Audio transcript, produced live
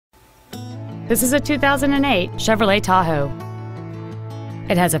This is a 2008 Chevrolet Tahoe.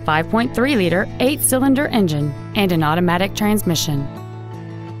 It has a 5.3-liter 8-cylinder engine and an automatic transmission.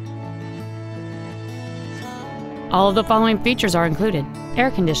 All of the following features are included: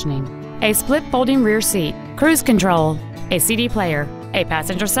 air conditioning, a split folding rear seat, cruise control, a CD player, a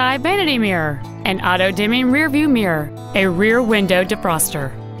passenger side vanity mirror, an auto-dimming rear view mirror, a rear window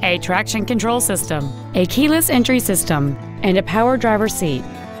defroster, a traction control system, a keyless entry system, and a power driver's seat.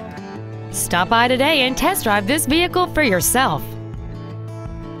 Stop by today and test drive this vehicle for yourself.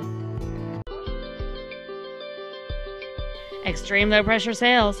 Extreme low pressure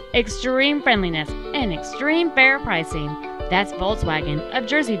sales, extreme friendliness, and extreme fair pricing. That's Volkswagen of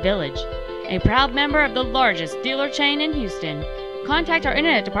Jersey Village, a proud member of the largest dealer chain in Houston. Contact our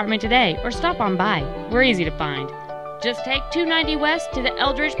internet department today or stop on by. We're easy to find. Just take 290 West to the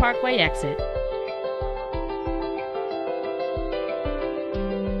Eldridge Parkway exit.